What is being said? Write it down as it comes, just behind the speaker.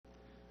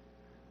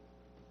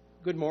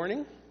Good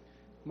morning.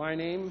 My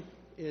name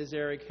is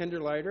Eric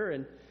Hinderleiter,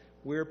 and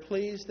we're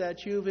pleased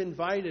that you've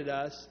invited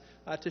us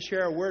to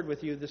share a word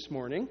with you this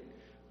morning.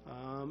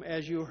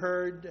 As you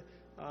heard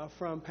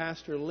from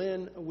Pastor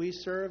Lynn, we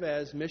serve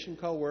as mission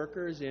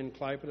co-workers in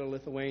Klaipėda,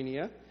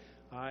 Lithuania,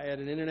 at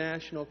an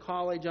international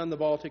college on the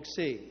Baltic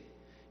Sea.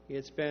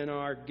 It's been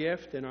our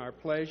gift and our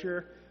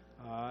pleasure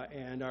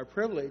and our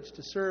privilege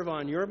to serve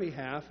on your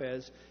behalf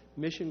as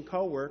mission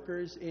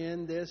co-workers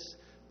in this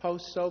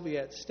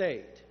post-Soviet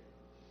state.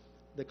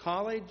 The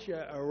college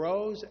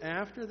arose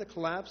after the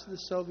collapse of the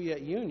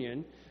Soviet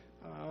Union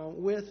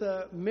with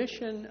a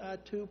mission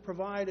to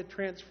provide a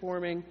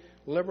transforming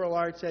liberal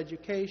arts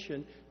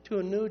education to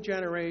a new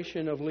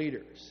generation of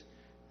leaders.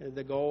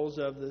 The goals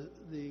of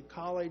the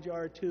college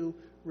are to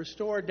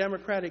restore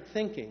democratic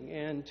thinking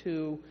and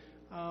to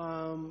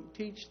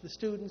teach the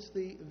students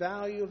the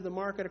value of the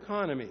market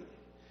economy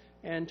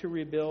and to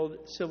rebuild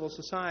civil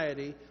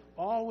society,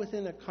 all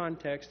within the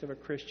context of a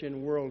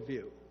Christian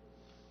worldview.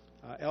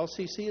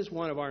 LCC is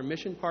one of our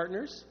mission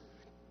partners.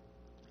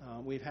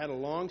 We've had a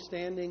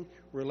long-standing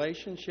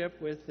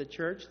relationship with the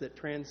church that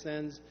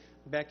transcends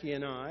Becky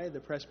and I. The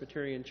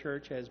Presbyterian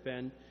Church has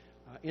been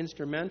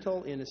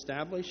instrumental in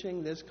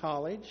establishing this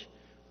college,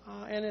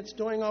 and it's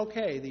doing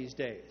okay these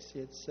days.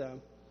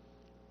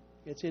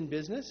 It's in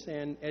business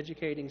and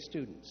educating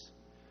students.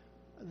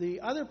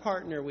 The other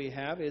partner we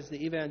have is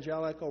the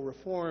Evangelical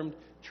Reformed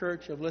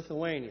Church of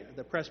Lithuania,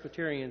 the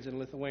Presbyterians in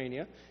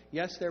Lithuania.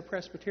 Yes, they're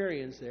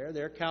Presbyterians there.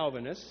 They're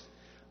Calvinists.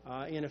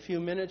 In a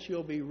few minutes,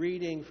 you'll be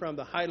reading from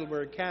the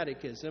Heidelberg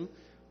Catechism,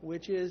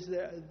 which is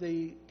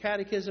the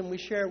catechism we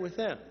share with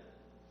them.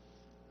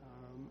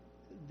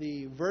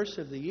 The verse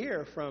of the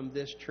year from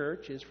this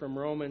church is from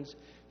Romans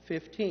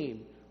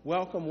 15.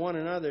 Welcome one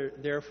another,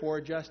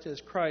 therefore, just as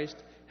Christ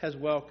has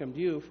welcomed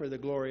you for the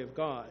glory of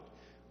God.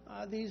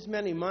 These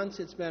many months,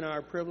 it's been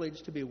our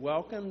privilege to be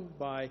welcomed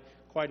by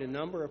quite a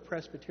number of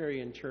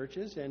Presbyterian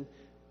churches, and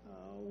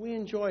we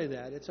enjoy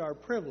that. It's our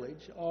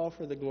privilege, all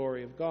for the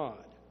glory of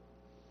God.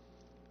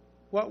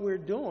 What we're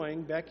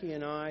doing, Becky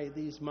and I,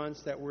 these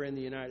months that we're in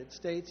the United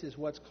States, is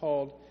what's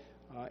called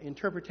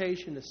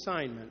Interpretation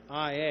Assignment,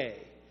 IA.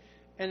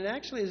 And it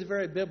actually is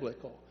very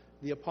biblical.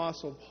 The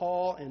Apostle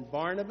Paul and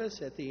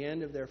Barnabas, at the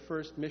end of their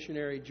first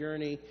missionary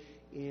journey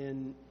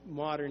in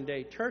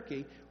modern-day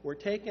Turkey, were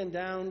taken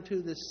down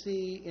to the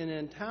sea in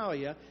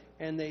Antalya,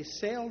 and they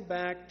sailed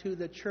back to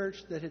the church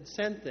that had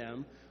sent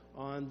them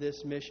on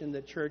this mission,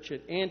 the church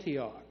at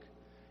Antioch.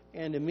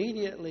 And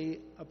immediately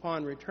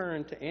upon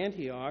return to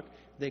Antioch,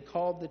 they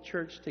called the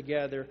church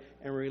together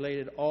and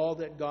related all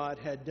that God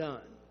had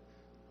done.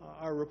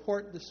 Our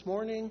report this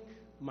morning,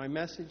 my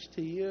message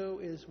to you,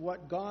 is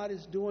what God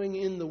is doing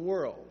in the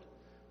world.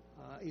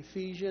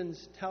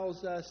 Ephesians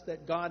tells us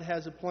that God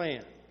has a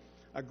plan,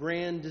 a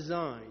grand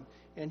design,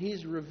 and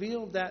He's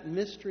revealed that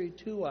mystery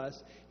to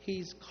us.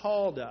 He's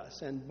called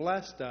us and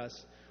blessed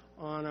us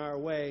on our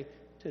way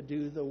to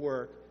do the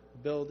work,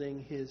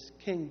 building His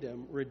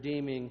kingdom,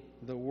 redeeming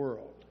the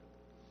world.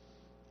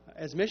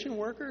 As mission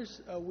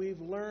workers,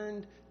 we've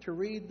learned to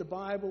read the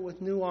Bible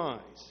with new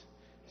eyes.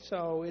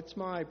 So it's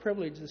my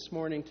privilege this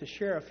morning to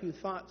share a few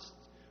thoughts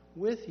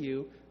with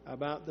you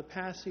about the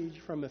passage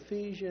from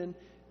Ephesians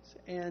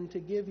and to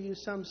give you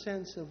some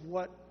sense of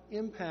what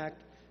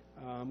impact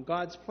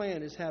God's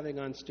plan is having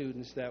on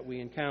students that we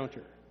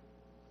encounter.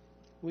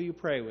 Will you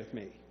pray with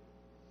me?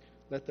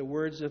 Let the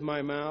words of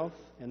my mouth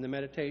and the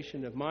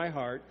meditation of my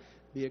heart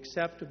be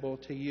acceptable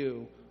to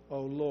you,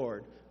 O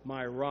Lord,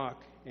 my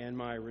rock and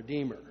my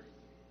redeemer.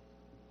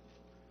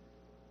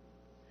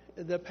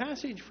 The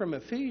passage from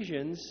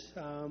Ephesians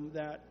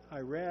that I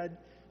read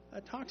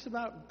talks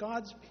about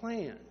God's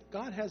plan.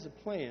 God has a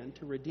plan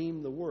to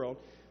redeem the world.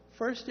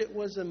 First, it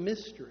was a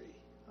mystery.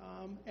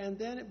 And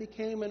then it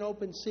became an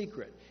open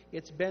secret.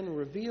 It's been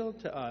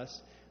revealed to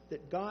us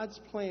that God's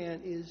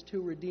plan is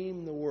to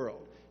redeem the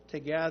world,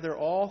 to gather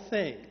all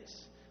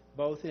things,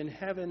 both in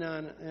heaven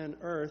and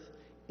earth,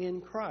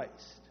 in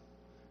Christ.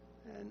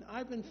 And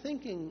I've been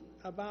thinking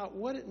about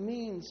what it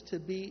means to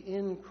be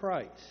in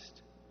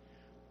Christ.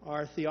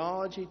 Our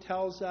theology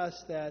tells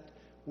us that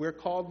we're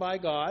called by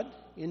God.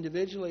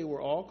 Individually,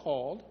 we're all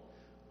called.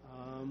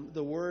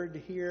 The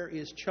word here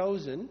is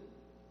chosen.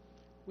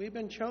 We've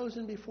been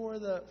chosen before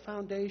the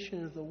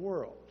foundation of the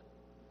world.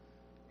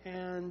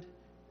 And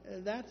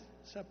that's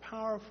a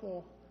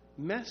powerful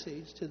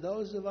message to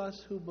those of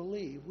us who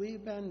believe.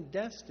 We've been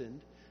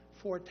destined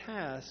for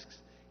tasks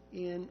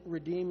in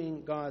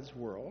redeeming God's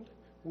world.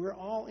 We're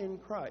all in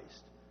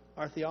Christ.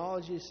 Our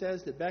theology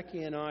says that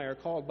Becky and I are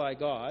called by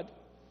God,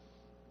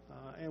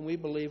 and we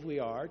believe we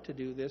are to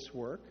do this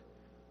work.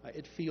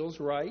 It feels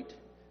right.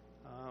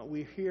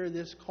 We hear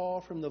this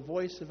call from the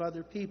voice of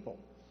other people,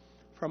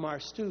 from our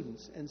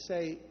students, and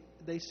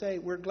they say,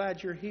 we're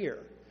glad you're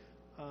here.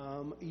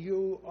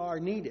 You are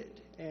needed,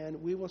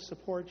 and we will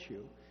support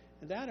you.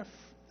 And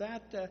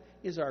that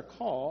is our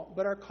call,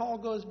 but our call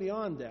goes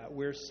beyond that.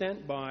 We're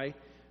sent by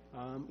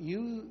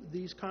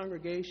these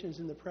congregations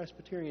in the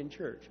Presbyterian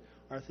Church.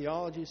 Our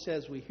theology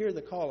says we hear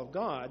the call of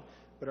God,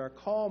 but our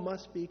call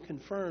must be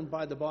confirmed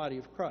by the body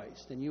of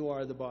Christ, and you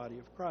are the body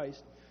of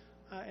Christ.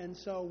 And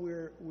so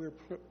we're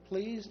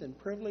pleased and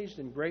privileged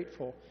and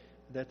grateful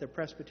that the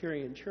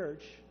Presbyterian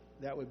Church,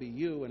 that would be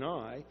you and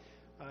I,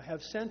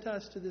 have sent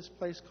us to this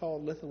place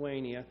called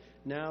Lithuania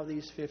now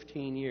these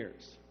 15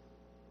 years.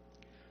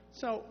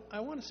 So I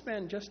want to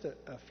spend just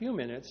a few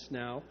minutes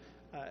now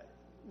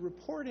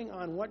reporting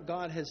on what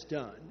God has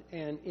done,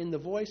 and in the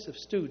voice of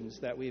students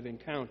that we've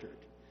encountered.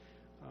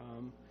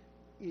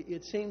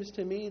 It seems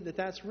to me that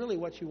that's really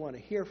what you want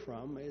to hear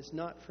from, is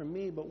not from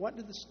me, but what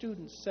do the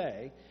students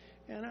say?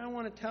 And I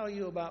want to tell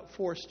you about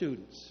 4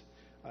 students.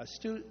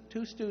 Two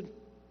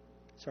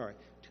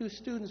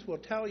students will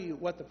tell you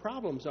what the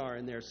problems are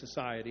in their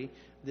society,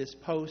 this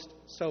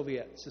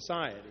post-Soviet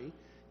society.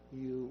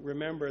 You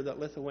remember that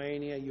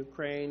Lithuania,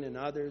 Ukraine, and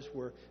others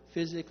were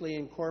physically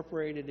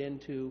incorporated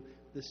into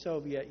the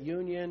Soviet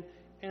Union,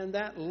 and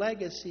that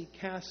legacy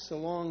casts a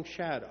long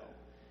shadow.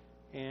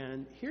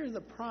 And here are the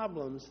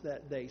problems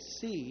that they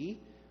see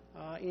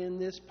in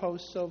this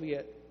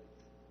post-Soviet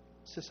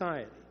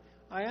society.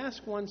 I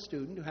asked one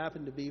student who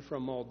happened to be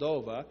from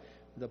Moldova,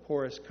 the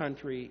poorest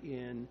country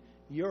in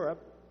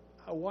Europe,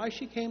 why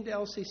she came to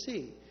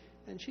LCC.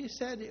 And she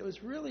said it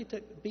was really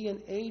to be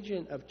an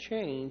agent of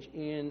change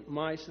in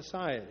my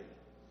society.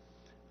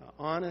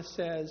 Anna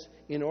says,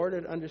 in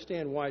order to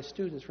understand why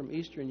students from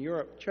Eastern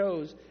Europe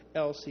chose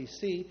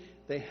LCC,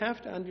 they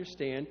have to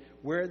understand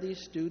where these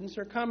students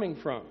are coming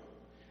from.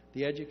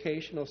 The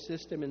educational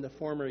system in the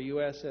former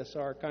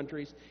USSR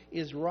countries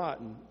is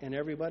rotten, and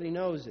everybody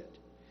knows it.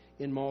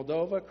 In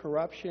Moldova,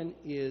 corruption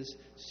is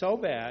so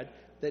bad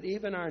that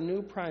even our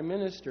new prime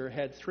minister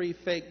had 3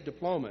 fake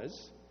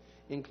diplomas,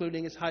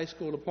 including his high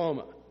school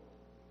diploma.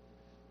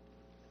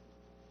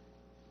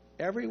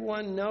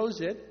 Everyone knows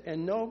it,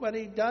 and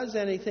nobody does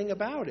anything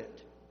about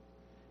it.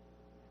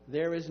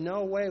 There is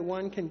no way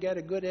one can get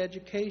a good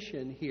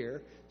education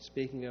here,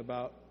 speaking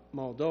about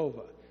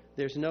Moldova.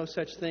 There's no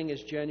such thing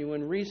as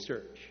genuine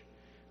research.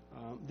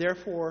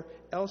 Therefore,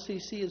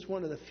 LCC is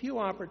one of the few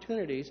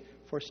opportunities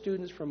for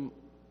students from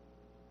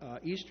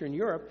Eastern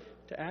Europe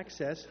to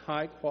access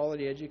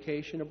high-quality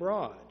education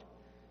abroad.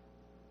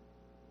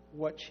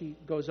 What she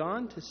goes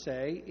on to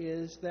say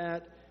is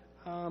that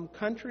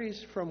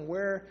countries from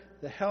where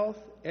the health,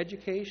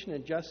 education,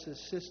 and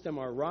justice system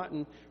are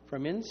rotten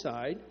from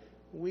inside,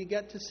 we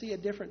get to see a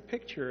different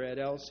picture at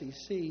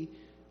LCC.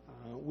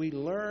 We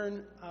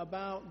learn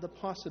about the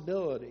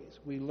possibilities.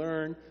 We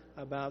learn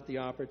about the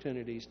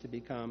opportunities to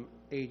become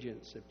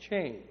agents of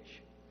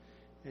change.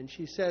 And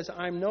she says,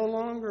 I'm no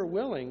longer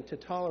willing to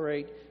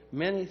tolerate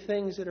many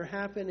things that are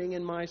happening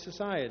in my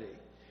society.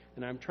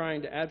 And I'm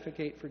trying to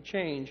advocate for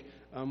change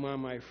among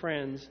my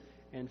friends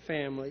and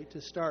family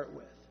to start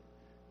with.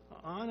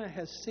 Anna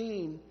has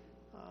seen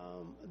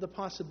the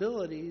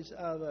possibilities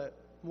of a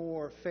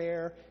more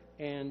fair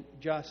and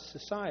just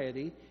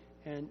society,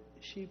 and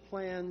she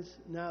plans,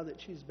 now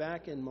that she's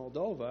back in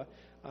Moldova,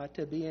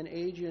 to be an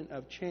agent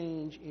of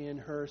change in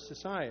her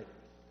society.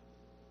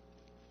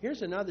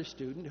 Here's another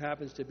student who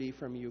happens to be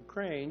from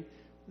Ukraine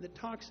that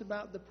talks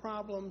about the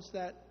problems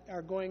that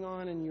are going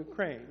on in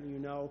Ukraine. You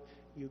know,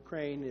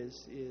 Ukraine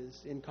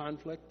is in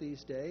conflict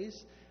these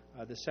days.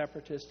 The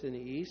separatists in the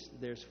east,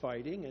 there's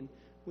fighting, and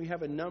we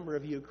have a number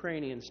of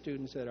Ukrainian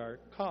students at our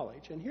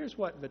college. And here's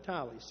what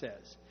Vitaly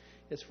says.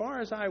 As far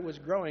as I was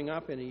growing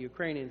up in a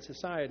Ukrainian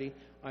society,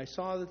 I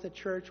saw that the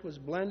church was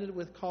blended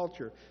with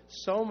culture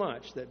so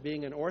much that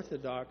being an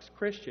Orthodox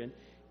Christian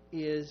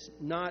is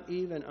not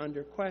even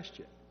under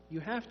question. You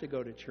have to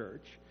go to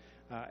church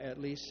at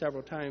least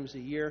several times a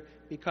year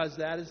because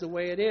that is the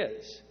way it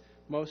is.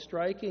 Most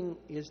striking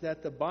is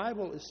that the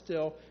Bible is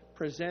still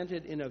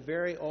presented in a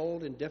very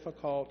old and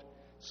difficult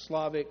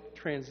Slavic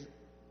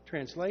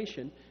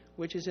translation,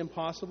 which is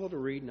impossible to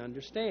read and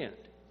understand.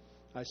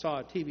 I saw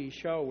a TV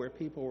show where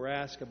people were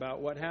asked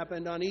about what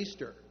happened on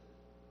Easter.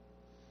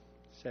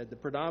 Said the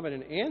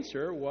predominant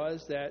answer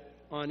was that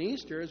on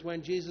Easter is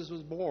when Jesus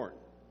was born.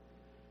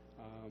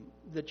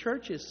 The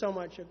church is so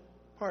much a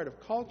part of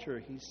culture,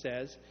 he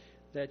says,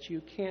 that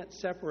you can't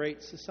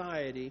separate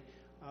society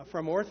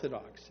from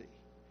orthodoxy.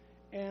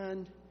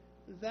 And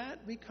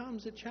that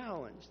becomes a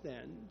challenge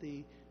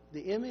then. The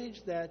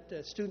image that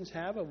students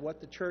have of what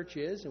the church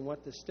is and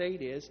what the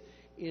state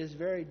is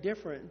very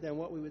different than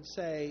what we would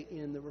say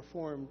in the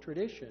Reformed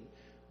tradition.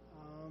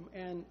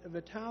 And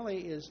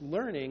Vitaly is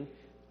learning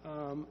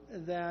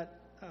that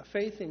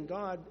faith in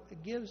God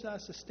gives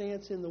us a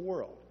stance in the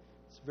world.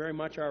 It's very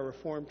much our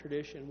Reformed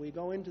tradition. We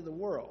go into the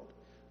world.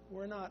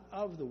 We're not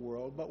of the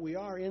world, but we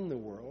are in the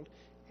world.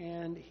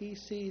 And he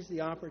sees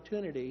the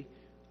opportunity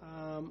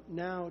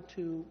now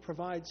to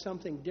provide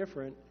something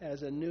different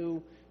as a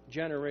new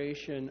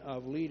generation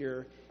of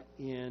leader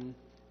in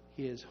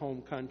his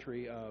home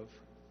country of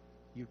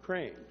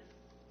Ukraine.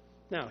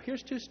 Now,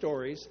 here's 2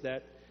 stories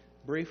that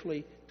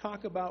briefly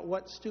talk about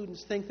what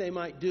students think they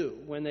might do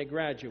when they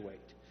graduate.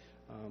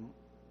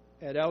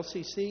 At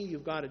LCC,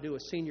 you've got to do a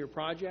senior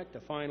project,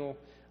 a final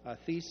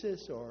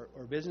thesis or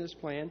business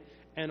plan.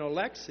 And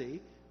Alexei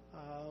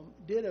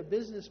did a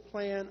business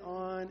plan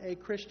on a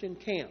Christian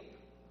camp.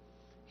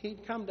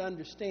 He'd come to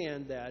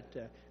understand that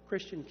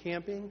Christian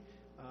camping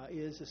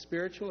is a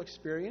spiritual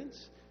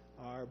experience.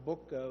 Our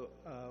book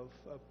of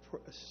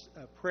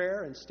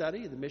prayer and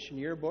study, the Mission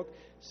Yearbook,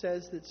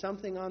 says that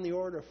something on the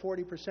order of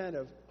 40%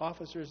 of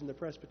officers in the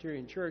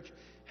Presbyterian Church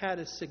had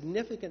a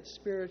significant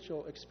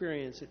spiritual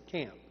experience at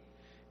camp.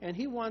 And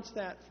he wants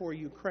that for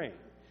Ukraine.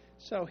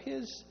 So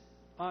his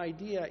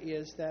idea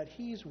is that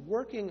he's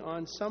working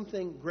on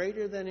something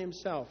greater than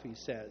himself, he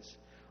says.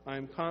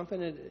 I'm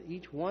confident that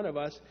each one of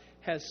us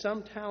has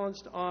some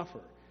talents to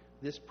offer.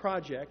 This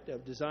project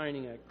of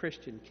designing a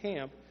Christian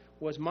camp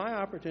was my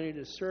opportunity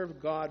to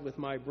serve God with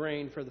my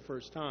brain for the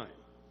first time.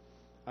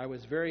 I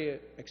was very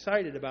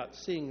excited about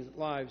seeing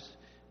lives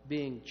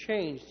being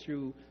changed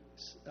through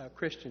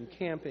Christian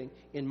camping.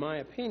 In my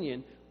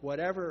opinion,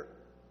 whatever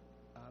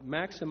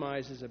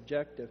maximizes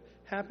objective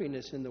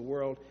happiness in the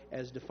world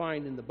as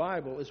defined in the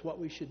Bible is what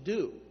we should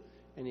do.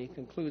 And he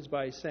concludes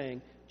by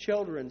saying,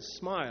 children's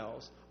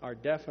smiles are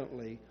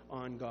definitely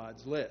on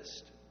God's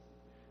list.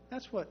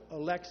 That's what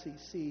Alexei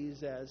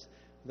sees as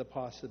the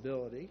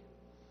possibility.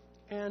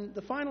 And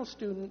the final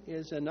student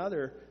is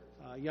another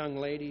young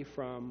lady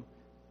from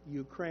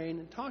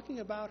Ukraine talking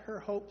about her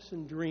hopes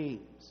and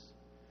dreams.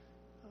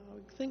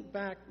 Think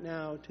back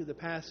now to the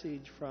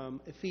passage from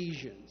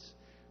Ephesians.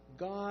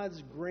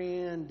 God's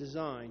grand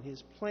design,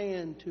 his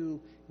plan to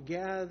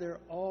gather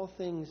all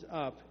things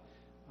up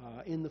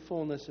in the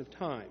fullness of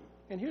time.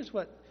 And here's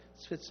what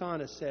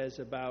Svetlana says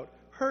about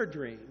her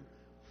dream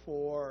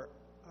for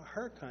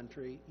her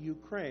country,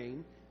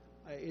 Ukraine.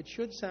 It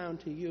should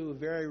sound to you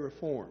very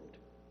reformed.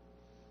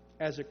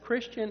 As a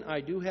Christian,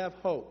 I do have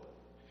hope,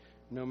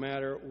 no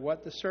matter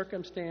what the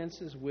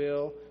circumstances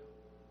will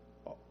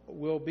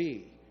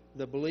be.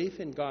 The belief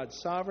in God's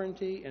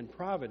sovereignty and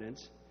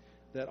providence,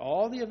 that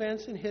all the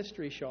events in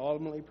history shall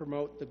ultimately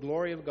promote the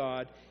glory of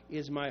God,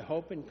 is my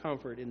hope and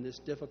comfort in this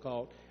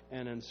difficult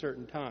and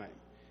uncertain time.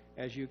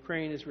 As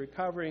Ukraine is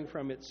recovering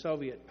from its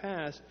Soviet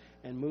past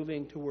and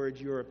moving towards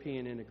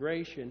European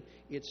integration,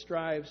 it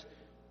strives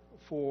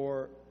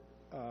for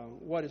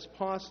what is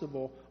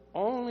possible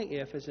only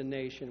if, as a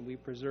nation, we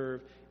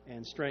preserve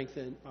and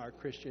strengthen our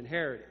Christian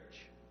heritage.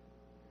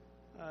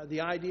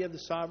 The idea of the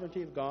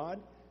sovereignty of God,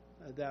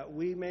 that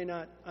we may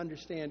not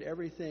understand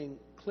everything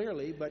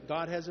clearly, but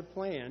God has a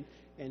plan,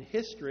 and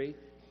history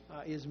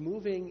is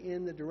moving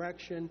in the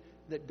direction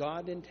that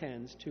God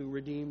intends to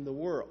redeem the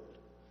world.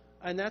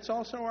 And that's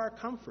also our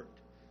comfort.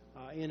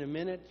 In a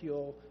minute,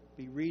 you'll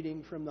be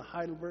reading from the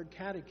Heidelberg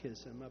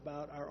Catechism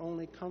about our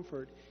only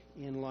comfort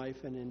in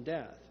life and in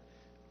death.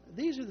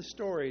 These are the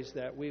stories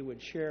that we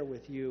would share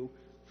with you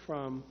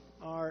from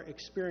our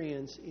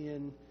experience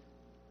in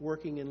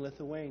working in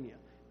Lithuania.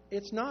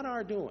 It's not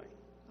our doing.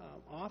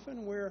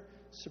 Often we're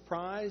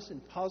surprised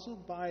and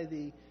puzzled by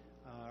the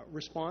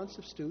response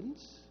of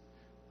students,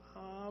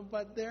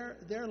 but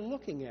they're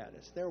looking at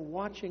us. They're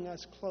watching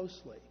us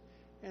closely,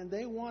 and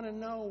they want to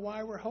know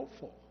why we're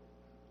hopeful.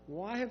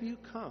 Why have you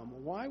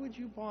come? Why would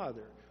you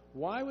bother?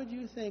 Why would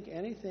you think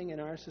anything in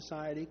our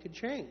society could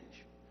change?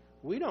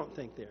 We don't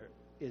think there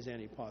is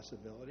any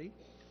possibility.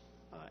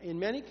 In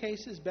many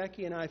cases,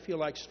 Becky and I feel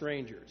like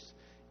strangers.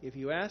 If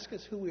you ask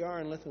us who we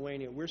are in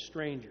Lithuania, we're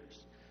strangers.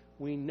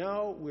 We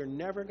know we're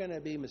never going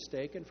to be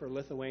mistaken for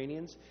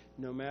Lithuanians,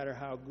 no matter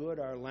how good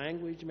our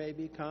language may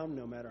become,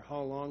 no matter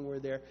how long we're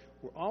there.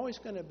 We're always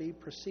going to be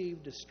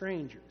perceived as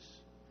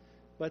strangers.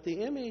 But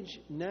the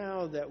image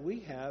now that we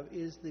have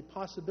is the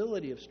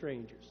possibility of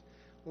strangers,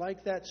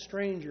 like that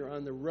stranger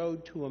on the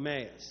road to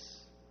Emmaus.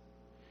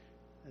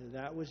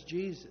 That was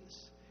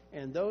Jesus.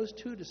 And those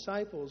two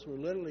disciples were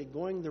literally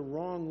going the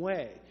wrong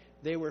way.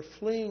 They were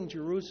fleeing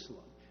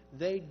Jerusalem.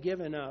 They'd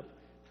given up.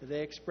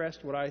 They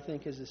expressed what I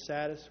think is the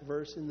saddest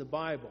verse in the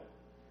Bible.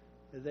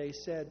 They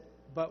said,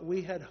 but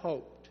we had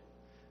hoped.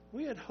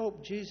 We had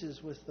hoped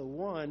Jesus was the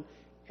one,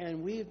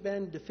 and we've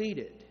been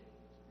defeated.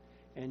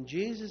 And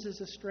Jesus, as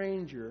a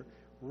stranger,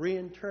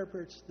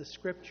 reinterprets the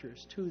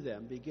scriptures to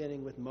them,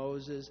 beginning with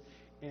Moses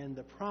and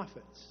the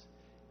prophets.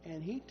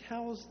 And he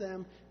tells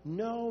them,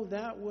 no,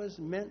 that was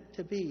meant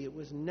to be. It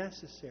was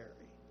necessary.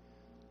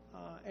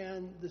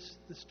 And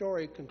the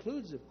story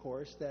concludes, of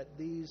course, that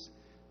these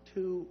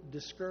two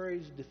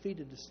discouraged,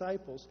 defeated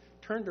disciples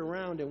turned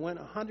around and went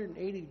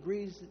 180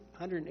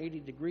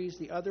 degrees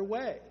the other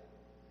way,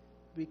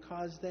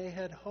 because they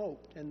had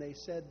hoped, and they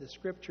said the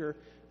scripture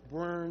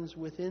burns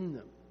within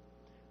them.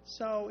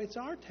 So it's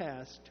our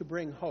task to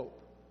bring hope.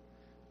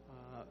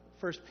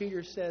 1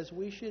 Peter says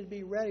we should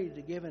be ready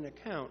to give an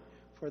account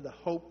for the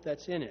hope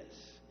that's in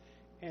us.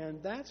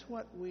 And that's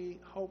what we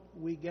hope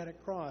we get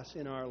across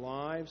in our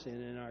lives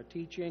and in our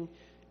teaching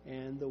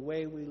and the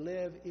way we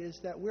live, is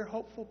that we're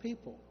hopeful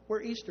people.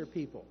 We're Easter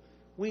people.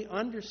 We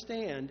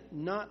understand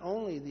not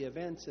only the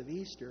events of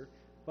Easter,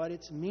 but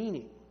its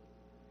meaning.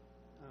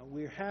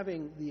 We're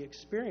having the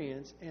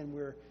experience, and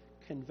we're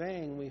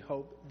conveying, we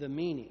hope, the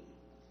meaning.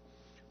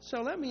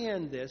 So let me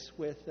end this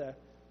with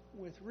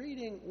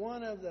reading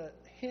one of the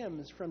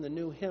hymns from the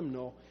new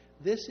hymnal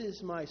This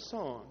is my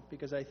song,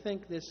 because I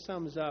think this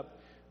sums up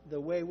the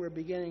way we're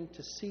beginning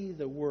to see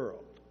the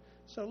world.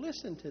 So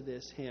listen to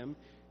this hymn.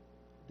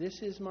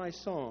 This is my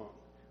song.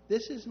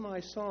 This is my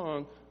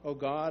song, O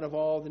God of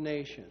all the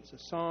nations, a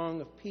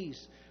song of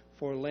peace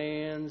for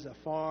lands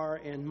afar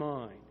and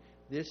mine.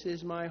 This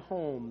is my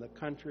home, the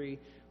country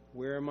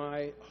where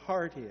my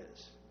heart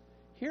is.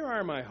 Here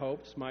are my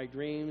hopes, my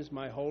dreams,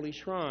 my holy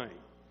shrine.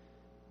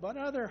 But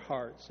other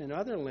hearts in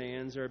other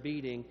lands are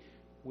beating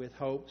with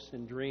hopes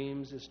and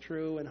dreams as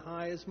true and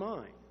high as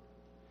mine.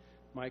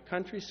 My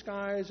country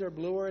skies are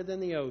bluer than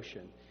the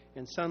ocean,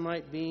 and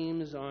sunlight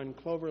beams on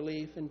clover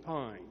leaf and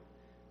pine.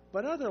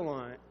 But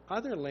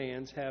other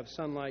lands have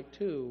sunlight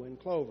too and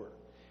clover,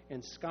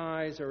 and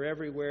skies are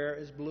everywhere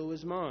as blue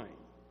as mine.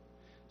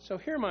 So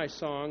hear my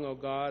song, O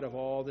God of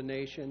all the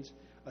nations,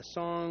 a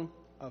song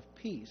of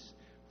peace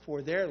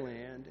for their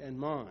land and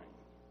mine.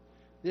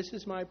 This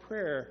is my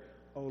prayer,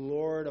 O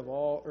Lord of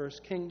all earth's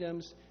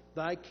kingdoms,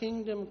 thy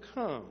kingdom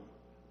come,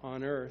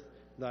 on earth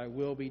thy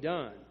will be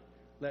done.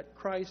 Let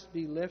Christ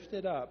be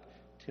lifted up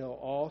till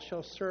all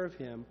shall serve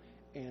him,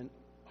 and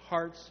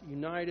hearts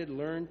united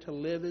learn to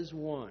live as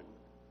one.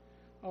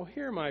 Oh,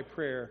 hear my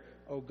prayer,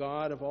 O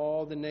God of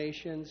all the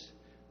nations,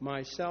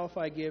 myself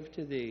I give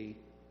to thee,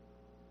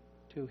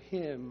 to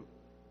him,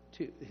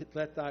 to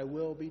let thy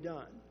will be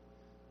done.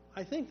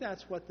 I think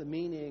that's what the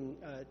meaning,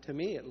 to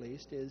me at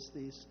least, is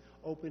this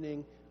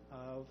opening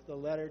of the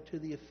letter to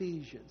the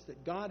Ephesians,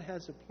 that God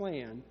has a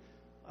plan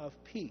of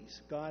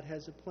peace. God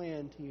has a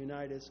plan to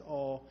unite us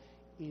all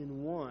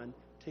in one,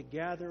 to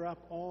gather up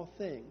all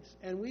things.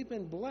 And we've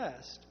been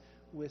blessed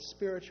with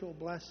spiritual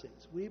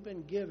blessings. We've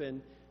been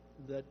given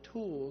the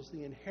tools,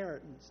 the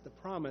inheritance, the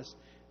promise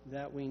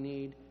that we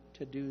need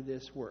to do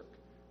this work.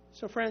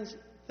 So friends,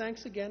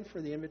 thanks again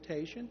for the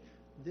invitation.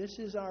 This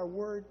is our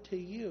word to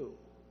you.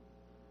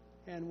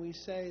 And we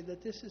say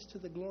that this is to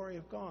the glory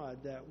of God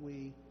that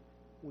we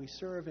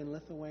serve in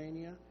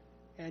Lithuania.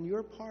 And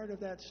you're part of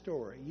that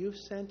story. You've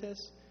sent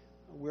us.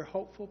 We're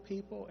hopeful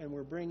people, and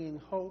we're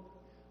bringing hope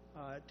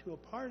to a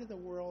part of the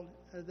world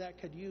that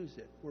could use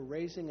it. We're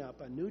raising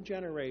up a new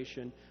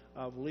generation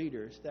of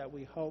leaders that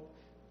we hope,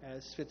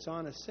 as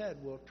Svitlana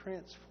said, will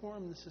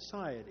transform the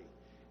society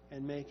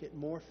and make it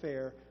more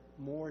fair,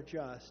 more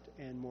just,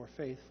 and more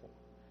faithful.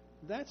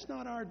 That's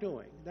not our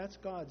doing. That's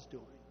God's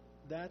doing.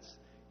 That's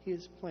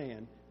his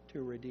plan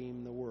to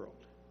redeem the world.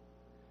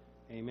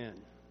 Amen.